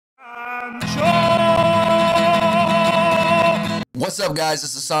What's up, guys?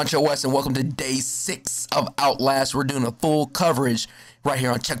 This is SanchoWest, and welcome to day 6 of Outlast. We're doing a full coverage right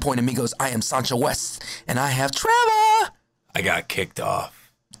here on Checkpoint Amigos. I am SanchoWest, and I have Trevor. I got kicked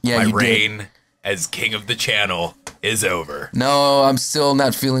off. Yeah, my reign as king of the channel is over. No, I'm still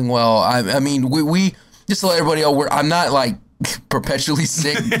not feeling well. I mean, we just to let everybody know, I'm not like perpetually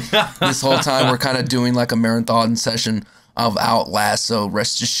sick this whole time. We're kind of doing like a marathon session of Outlast, so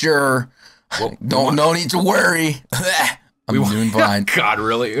rest assured, no need to worry. I'm doing fine. God,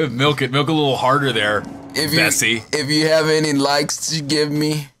 really? Milk it. Milk a little harder there, Bessie. If you have any likes to give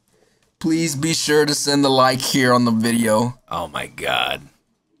me, please be sure to send the like here on the video. Oh my God.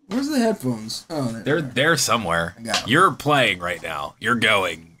 Where's the headphones? Oh, they're there somewhere. You're playing right now. You're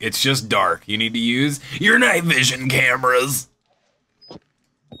going. It's just dark. You need to use your night vision cameras.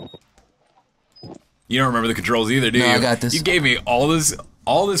 You don't remember the controls either, do you? No, I got this. You gave me all this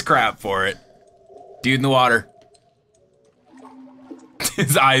crap for it. Dude in the water.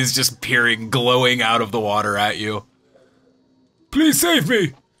 His eyes just peering, glowing out of the water at you. Please save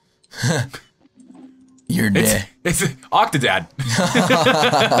me. You're dead. It's Octodad.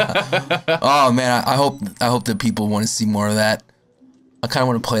 Oh man, I hope that people want to see more of that. I kind of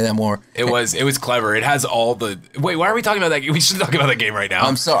want to play that more. It was clever. It has all the. Wait, why are we talking about that? We should talk about that game right now.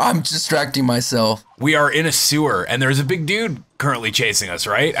 I'm distracting myself. We are in a sewer, and there's a big dude currently chasing us,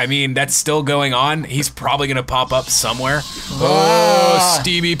 right? I mean, that's still going on. He's probably gonna pop up somewhere. Oh,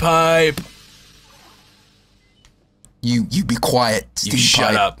 steamy pipe. You be quiet. You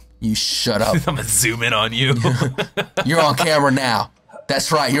shut up. You shut up. I'm gonna zoom in on you. You're on camera now.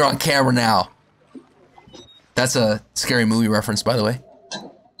 That's right. You're on camera now. That's a scary movie reference, by the way.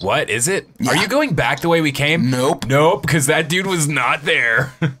 What is it? Yeah. Are you going back the way we came? Nope. Nope, because that dude was not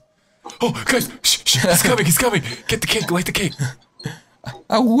there. Oh, guys, shh, he's coming, he's coming. Get the cake, light the cake.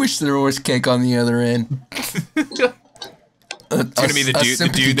 I wish there was cake on the other end. It's gonna be the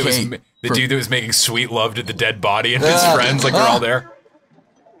dude that was making sweet love to the dead body and his friends, like they're all there.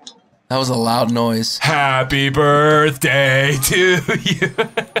 That was a loud noise. Happy birthday to you.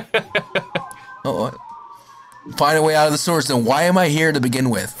 Oh, find a way out of the sewers. Then why am I here to begin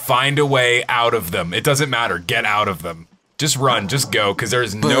with? Find a way out of them. It doesn't matter. Get out of them. Just run. Just go, because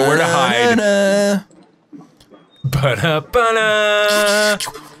there's nowhere to hide.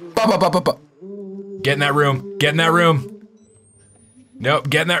 Get in that room. Get in that room. Nope.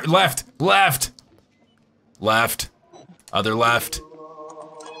 Get in that. Left. Left. Left. Other left.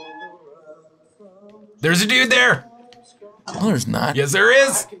 There's a dude there. No, there's not. Yes, there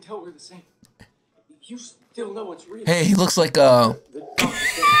is. You still know it's real. Hey, he looks like What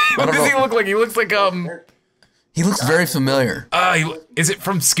does he look like? He looks like he looks very familiar. Is it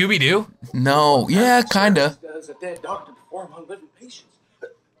from Scooby-Doo? No, yeah, kinda. Does a dead doctor perform on living patients?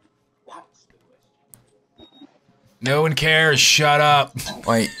 No one cares. Shut up.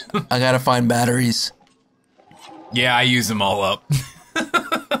 Wait, I gotta find batteries. Yeah, I use them all up.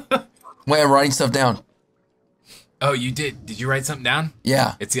 Wait, I'm writing stuff down. Oh, you did? Did you write something down?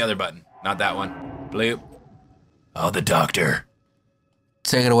 Yeah. It's the other button, not that one. Bloop. Oh, the doctor.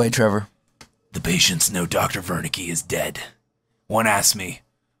 Take it away, Trevor. The patients know Dr. Wernicke is dead. One asked me,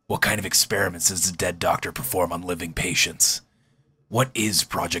 what kind of experiments does the dead doctor perform on living patients? What is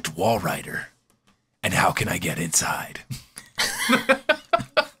Project Walrider? And how can I get inside?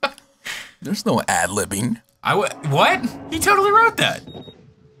 There's no ad-libbing. What? He totally wrote that.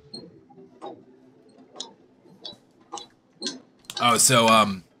 Oh, so,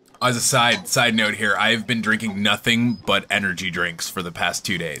 as a side note here, I've been drinking nothing but energy drinks for the past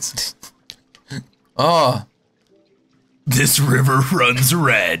 2 days. Oh. This river runs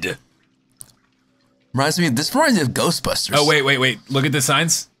red. This reminds me of Ghostbusters. Oh, wait. Look at the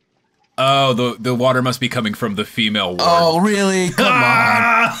signs. Oh, the water must be coming from the female ward. Oh, really? Come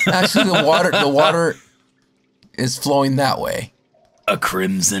on. Actually, the water is flowing that way. A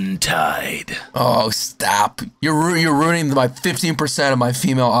crimson tide. Oh, stop. You're ruining my 15% of my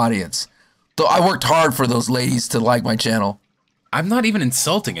female audience. Though I worked hard for those ladies to like my channel. I'm not even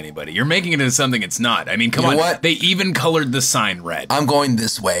insulting anybody. You're making it into something it's not. I mean, come on. What? They even colored the sign red. I'm going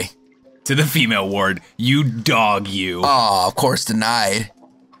this way. To the female ward. You dog, you. Oh, of course, denied.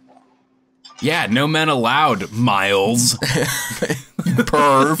 Yeah, no men allowed, Miles. You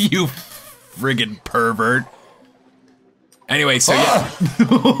perv. You friggin' pervert. Anyway, so yeah.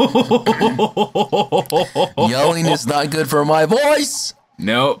 Yelling is not good for my voice.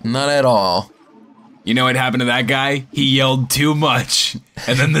 Nope. Not at all. You know what happened to that guy? He yelled too much,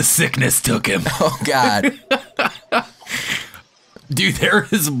 and then the sickness took him. Oh, God. Dude, there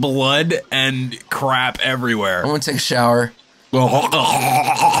is blood and crap everywhere. I'm gonna take a shower.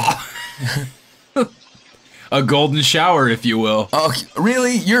 A golden shower, if you will. Oh,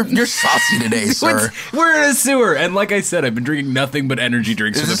 really? You're saucy today, sir. We're in a sewer, and like I said, I've been drinking nothing but energy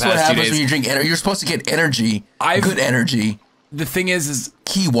drinks for the past 2 days. This is what happens when you drink energy. You're supposed to get energy, good energy. The thing is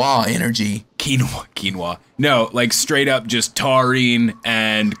quinoa energy. Quinoa. No, like straight up just taurine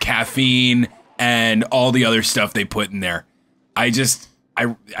and caffeine and all the other stuff they put in there. I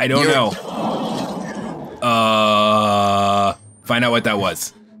don't know. Find out what that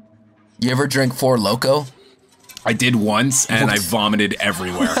was. You ever drink Four Loko? I did once, and I vomited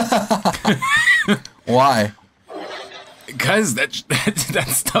everywhere. Why? Because that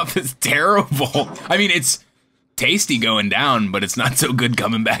stuff is terrible. I mean, it's tasty going down, but it's not so good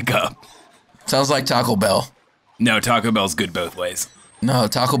coming back up. Sounds like Taco Bell. No, Taco Bell's good both ways. No,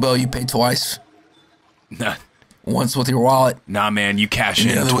 Taco Bell, you pay twice. Nah. Once with your wallet. Nah, man, you cash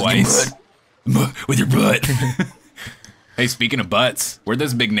in twice. With your butt. Hey, speaking of butts, where'd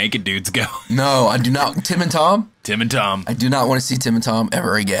those big naked dudes go? No, I do not. Tim and Tom? Tim and Tom. I do not want to see Tim and Tom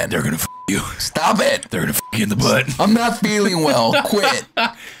ever again. They're gonna f you. Stop it. They're gonna f you in the butt. I'm not feeling well. Quit.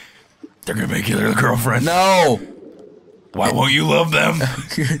 They're gonna make you their girlfriend. No. Why won't you love them?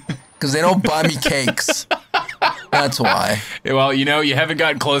 Because they don't buy me cakes. That's why. Well, you know, you haven't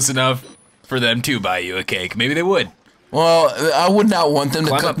gotten close enough for them to buy you a cake. Maybe they would. Well, I would not want them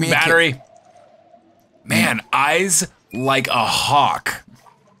to cook me battery. a cake. Man, eyes like a hawk.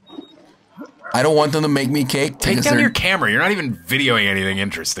 I don't want them to make me cake. Take down your camera. You're not even videoing anything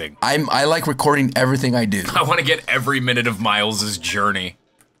interesting. I like recording everything I do. I want to get every minute of Miles's journey.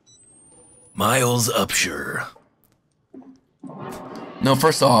 Miles Upshur. No,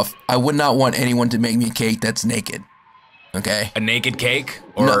 first off, I would not want anyone to make me a cake that's naked. Okay? A naked cake?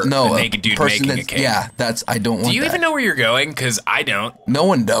 Or no, a naked dude making a cake? Yeah, I don't want that. Do you even know where you're going? Because I don't. No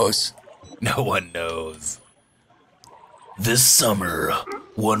one knows. No one knows. This summer,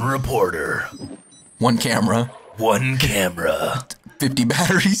 one reporter. One camera. One camera. 50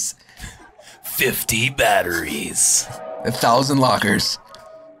 batteries. 50 batteries. 1,000 lockers.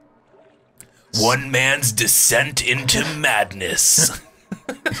 One man's descent into madness.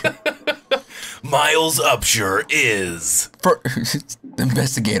 Miles Upshur is...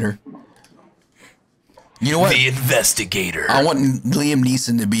 investigator. You know what? The investigator. I want Liam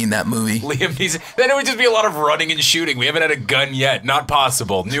Neeson to be in that movie. Liam Neeson. Then it would just be a lot of running and shooting. We haven't had a gun yet. Not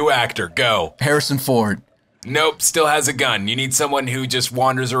possible. New actor. Go. Harrison Ford. Nope. Still has a gun. You need someone who just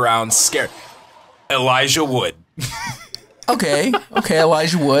wanders around scared. Elijah Wood. Okay,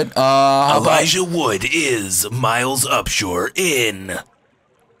 Elijah Wood. Elijah Wood is Miles Upshur in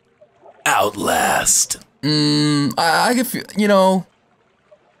Outlast. I can feel, you know,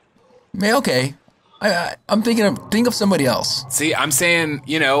 okay. I'm think of somebody else. See, I'm saying,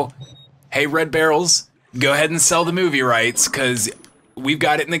 you know, hey, Red Barrels, go ahead and sell the movie rights, because we've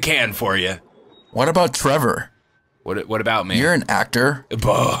got it in the can for you. What about Trevor? What about me? You're an actor. Come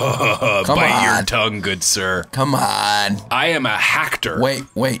Bite your tongue, good sir. Come on. I am a hacker.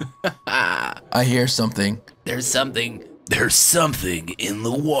 Wait. I hear something. There's something in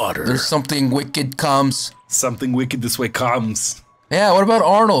the water. There's something wicked comes. Something wicked this way comes. Yeah, what about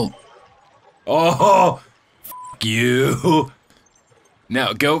Arnold? Oh, f you.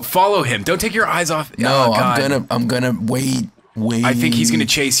 No, go follow him. Don't take your eyes off. No, oh, God. I'm gonna wait. I think he's gonna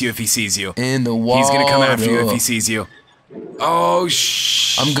chase you if he sees you. In the water. He's gonna come after you if he sees you. Oh,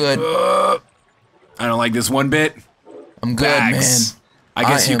 I'm good. I don't like this one bit. I'm good, bags. man. I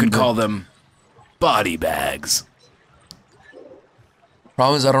guess you could call them body bags.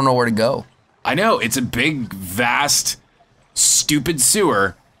 Problem is, I don't know where to go. I know, it's a big, vast, stupid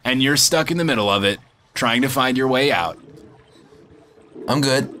sewer, and you're stuck in the middle of it, trying to find your way out. I'm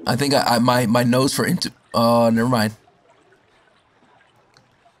good. I think my nose for never mind.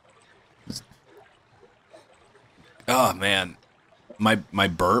 Oh man, my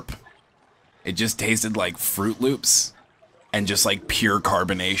burp, it just tasted like Fruit Loops, and just like pure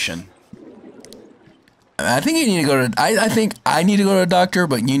carbonation. I think you need to go to. I think I need to go to a doctor,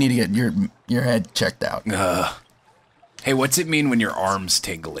 but you need to get your head checked out. Hey, what's it mean when your arm's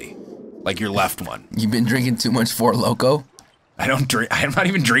tingly, like your left one? You've been drinking too much Four Loko. I don't drink. I'm not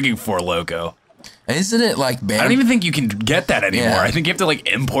even drinking Four Loko. Isn't it like bad? I don't even think you can get that anymore. Yeah. I think you have to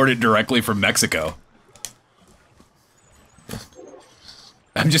like import it directly from Mexico.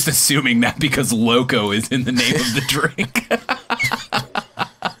 I'm just assuming that because Loco is in the name of the drink.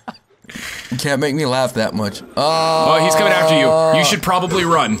 You can't make me laugh that much. Oh, he's coming after you. You should probably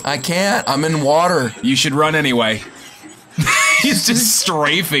run. I can't. I'm in water. You should run anyway. He's just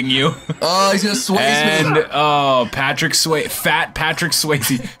strafing you. Oh, he's gonna sway me. And oh, Patrick Swayze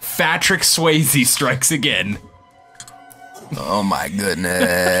strikes again. Oh my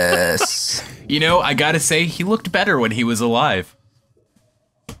goodness. You know, I gotta say, he looked better when he was alive.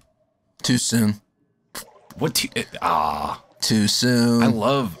 Too soon. What? Too soon. I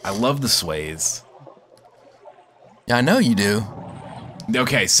love the sways. Yeah, I know you do.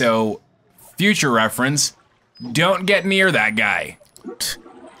 Okay, so future reference: don't get near that guy.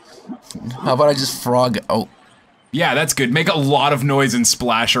 How about I just frog? Oh, yeah, that's good. Make a lot of noise and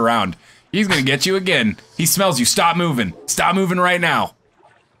splash around. He's gonna get you again. He smells you. Stop moving. Stop moving right now.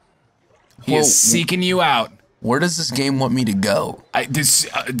 He is seeking you out. Where does this game want me to go?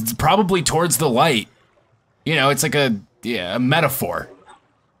 Probably towards the light. You know, it's like a metaphor.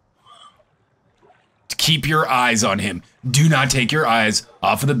 Keep your eyes on him. Do not take your eyes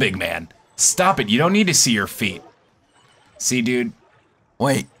off of the big man. Stop it. You don't need to see your feet. See, dude?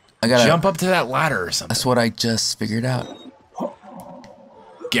 Wait, I gotta jump up to that ladder or something. That's what I just figured out.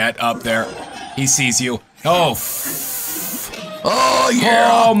 Get up there. He sees you. Oh. Oh, yeah.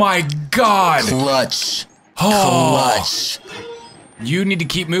 Oh, my God. Clutch. Oh. Clutch. You need to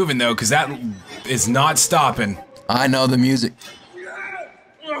keep moving, though, because that is not stopping. I know the music.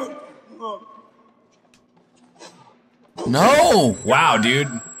 No. Wow,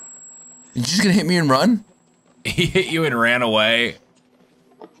 dude. You just gonna hit me and run? He hit you and ran away.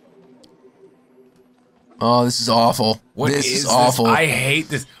 Oh, this is awful. This is awful. I hate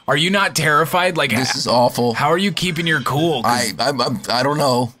this. Are you not terrified? Like, this is awful. How are you keeping your cool? I don't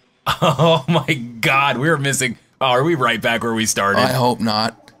know. Oh my God, we were missing. Oh, are we right back where we started? I hope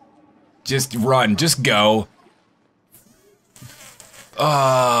not. Just run. Just go.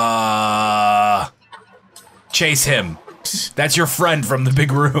 Chase him. That's your friend from the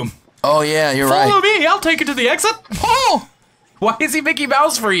big room. Oh yeah, you're right. Follow me. I'll take you to the exit. Oh, why is he Mickey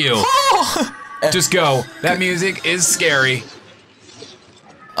Mouse for you? Oh. Just go. That music is scary.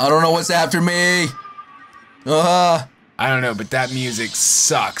 I don't know what's after me. I don't know, but that music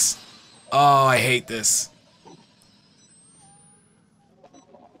sucks. Oh, I hate this.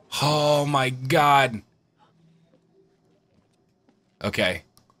 Oh my God. Okay.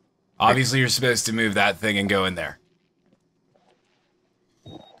 Obviously, you're supposed to move that thing and go in there.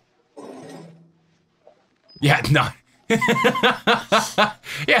 Yeah, no.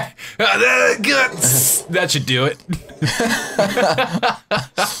 Yeah, that should do it.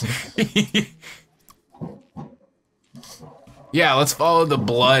 Yeah, let's follow the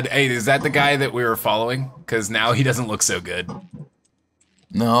blood. Hey, is that the guy that we were following? Because now he doesn't look so good.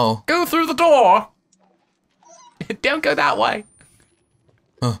 No. Go through the door. Don't go that way.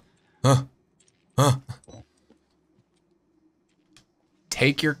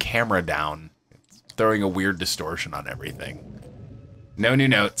 Take your camera down. It's throwing a weird distortion on everything. No new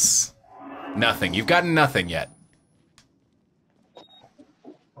notes. Nothing. You've gotten nothing yet.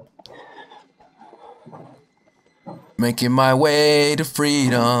 Making my way to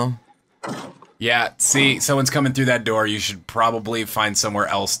freedom. Yeah, see, someone's coming through that door. You should probably find somewhere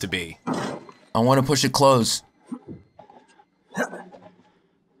else to be. I want to push it close.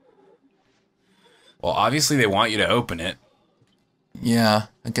 Well, obviously they want you to open it. Yeah,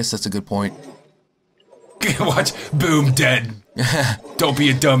 I guess that's a good point. Watch. Boom, dead. Don't be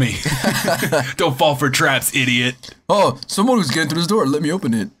a dummy. Don't fall for traps, idiot. Oh, someone was getting through this door. Let me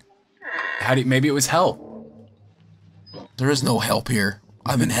open it. Maybe it was hell. There is no help here.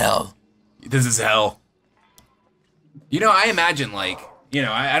 I'm in hell. This is hell. You know, I imagine, like, you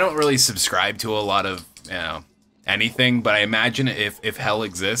know, I don't really subscribe to a lot of, you know, anything, but I imagine if hell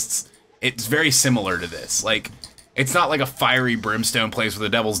exists, it's very similar to this. Like, it's not like a fiery brimstone place where the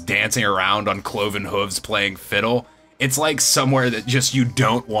devil's dancing around on cloven hooves playing fiddle. It's like somewhere that just you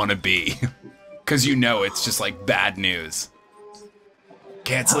don't want to be. Because you know it's just like bad news.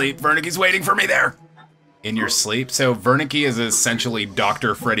 Can't sleep. Wernicke's waiting for me there. In your sleep? So Wernicke is essentially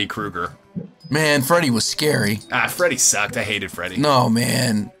Dr. Freddy Krueger. Man, Freddy was scary. Freddy sucked. I hated Freddy. No,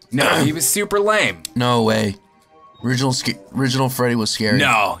 man. No, he was super lame. No way. Original Freddy was scary.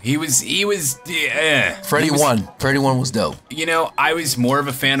 No, he was Freddy 1. Freddy 1 was dope. You know, I was more of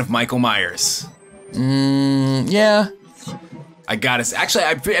a fan of Michael Myers. Yeah. I gotta say, actually,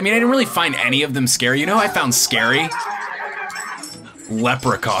 I mean, I didn't really find any of them scary. You know who I found scary?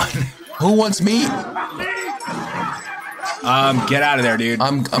 Leprechaun. Who wants meat? Get out of there, dude.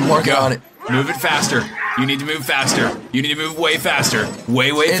 I'm working on it. Move it faster. You need to move faster. You need to move way faster.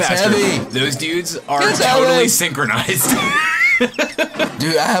 Way faster. Heavy. Those dudes are It's totally heavy. synchronized.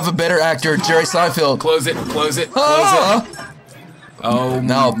 Dude, I have a better actor, Jerry Seinfeld. Close it. Close it. Close it. Oh,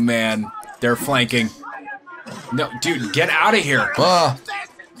 No. man. They're flanking. No, dude, get out of here. Well,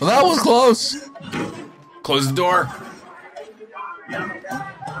 that was close. Close the door.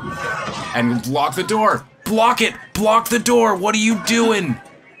 And lock the door. Block it. Block the door. What are you doing?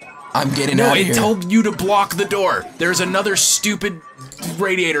 I'm getting No, out of it here. told you to block the door. There's another stupid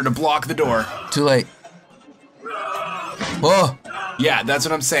radiator to block the door. Too late. Whoa. Yeah, that's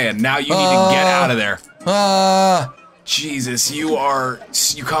what I'm saying. Now you need to get out of there. Jesus, you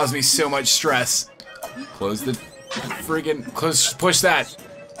cause me so much stress. Close the friggin' push that.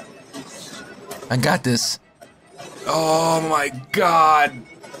 I got this. Oh my god.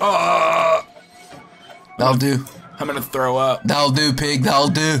 That'll do. I'm gonna throw up. That'll do, pig. That'll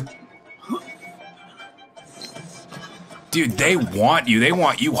do. Dude, they want you. They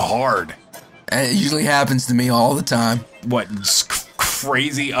want you hard. And it usually happens to me all the time. What,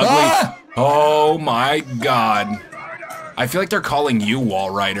 crazy, ugly? Oh my god. I feel like they're calling you Wall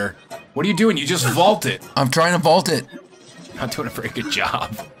Rider. What are you doing? You just vault it. I'm trying to vault it. Not doing a very good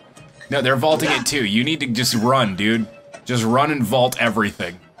job. No, they're vaulting it too. You need to just run, dude. Just run and vault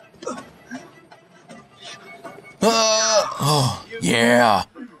everything. Oh, yeah.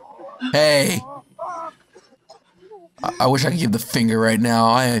 Hey. I wish I could give the finger right now.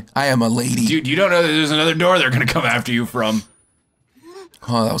 I am a lady. Dude, you don't know that there's another door they're gonna come after you from.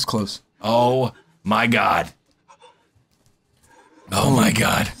 Oh, that was close. Oh my god. Oh my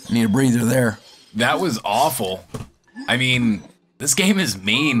god. Need a breather there. That was awful. I mean, this game is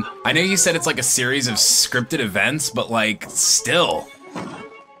mean. I know you said it's like a series of scripted events, but like, still.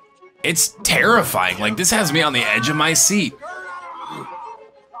 It's terrifying. Like, this has me on the edge of my seat.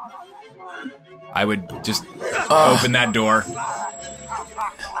 I would just open that door.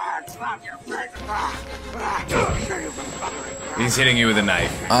 He's hitting you with a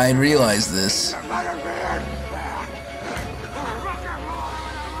knife. I realize this.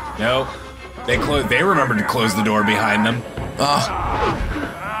 Nope. They remembered to close the door behind them. You're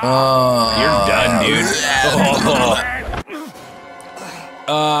done, dude.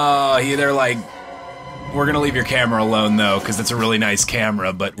 They're like, we're gonna leave your camera alone though, because it's a really nice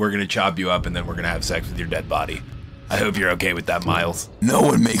camera, but we're gonna chop you up and then we're gonna have sex with your dead body. I hope you're okay with that, Miles. No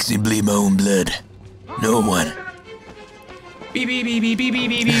one makes me bleed my own blood. No one. Stop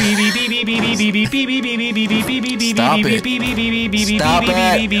it. Stop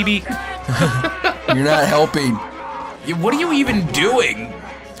it. You're not helping. What are you even doing?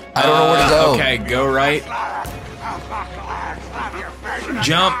 I don't know where to go. Okay, go right.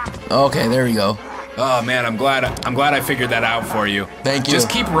 Jump. Okay, there we go. Oh man, I'm glad I figured that out for you. Thank you. Just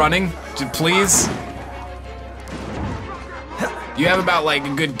keep running, please. You have about like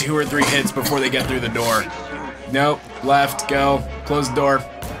a good 2 or 3 hits before they get through the door. Nope, left, go, close the door,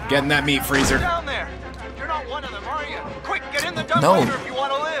 get in that meat freezer. Down there. You're not one of them, are you? Quick, get in the dumbwaiter if you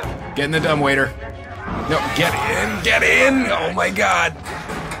want to live. Get in the dumbwaiter. No, get in. Oh my god.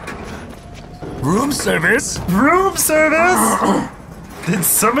 Room service. Room service. Did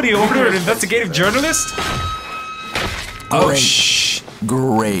somebody order an investigative journalist? Oh, shh.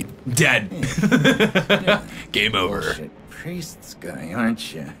 Great. Dead. Game over. Bullshit priest's guy,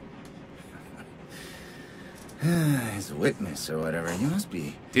 aren't you? He's a witness or whatever. You must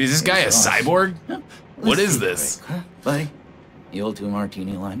be. Dude, is this guy a cyborg? Huh? What Let's is take a this? break, huh, buddy? The old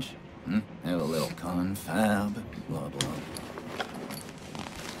 2-martini lunch? Have a little confab, blah blah.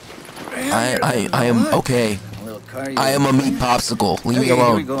 I am okay. I am a meat popsicle. Leave me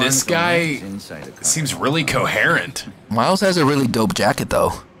alone. This guy seems really coherent. Miles has a really dope jacket,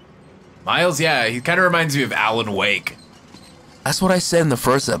 though. Miles, yeah, he kind of reminds me of Alan Wake. That's what I said in the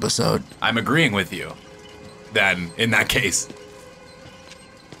first episode. I'm agreeing with you. Then, in that case.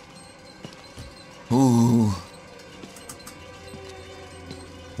 Ooh.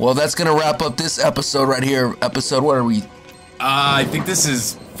 Well, that's gonna wrap up this episode right here. Episode, what are we? I think this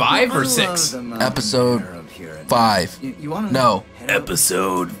is 5 or 6. Episode 5. No.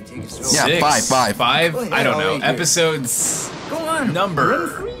 Episode Yeah, 6. 5. 5? I don't know. Episode's Go on.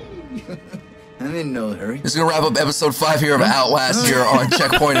 number. I'm in no hurry. This is gonna wrap up episode 5 here of Outlast here on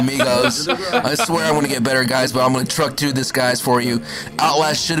Checkpoint Amigos. I swear I'm gonna get better, guys, but I'm gonna truck through this, guys, for you.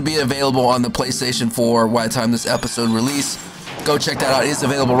 Outlast should be available on the PlayStation 4 by the time this episode release. Go check that out. It is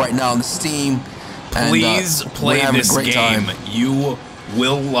available right now on the Steam. And, Please play this game. Time. You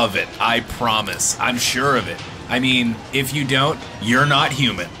will love it. I promise. I'm sure of it. I mean, if you don't, you're not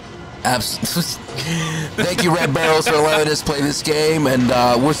human. Thank you, Red Barrels, for letting us play this game, and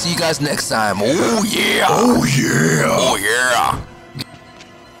we'll see you guys next time. Oh, yeah! Oh, yeah!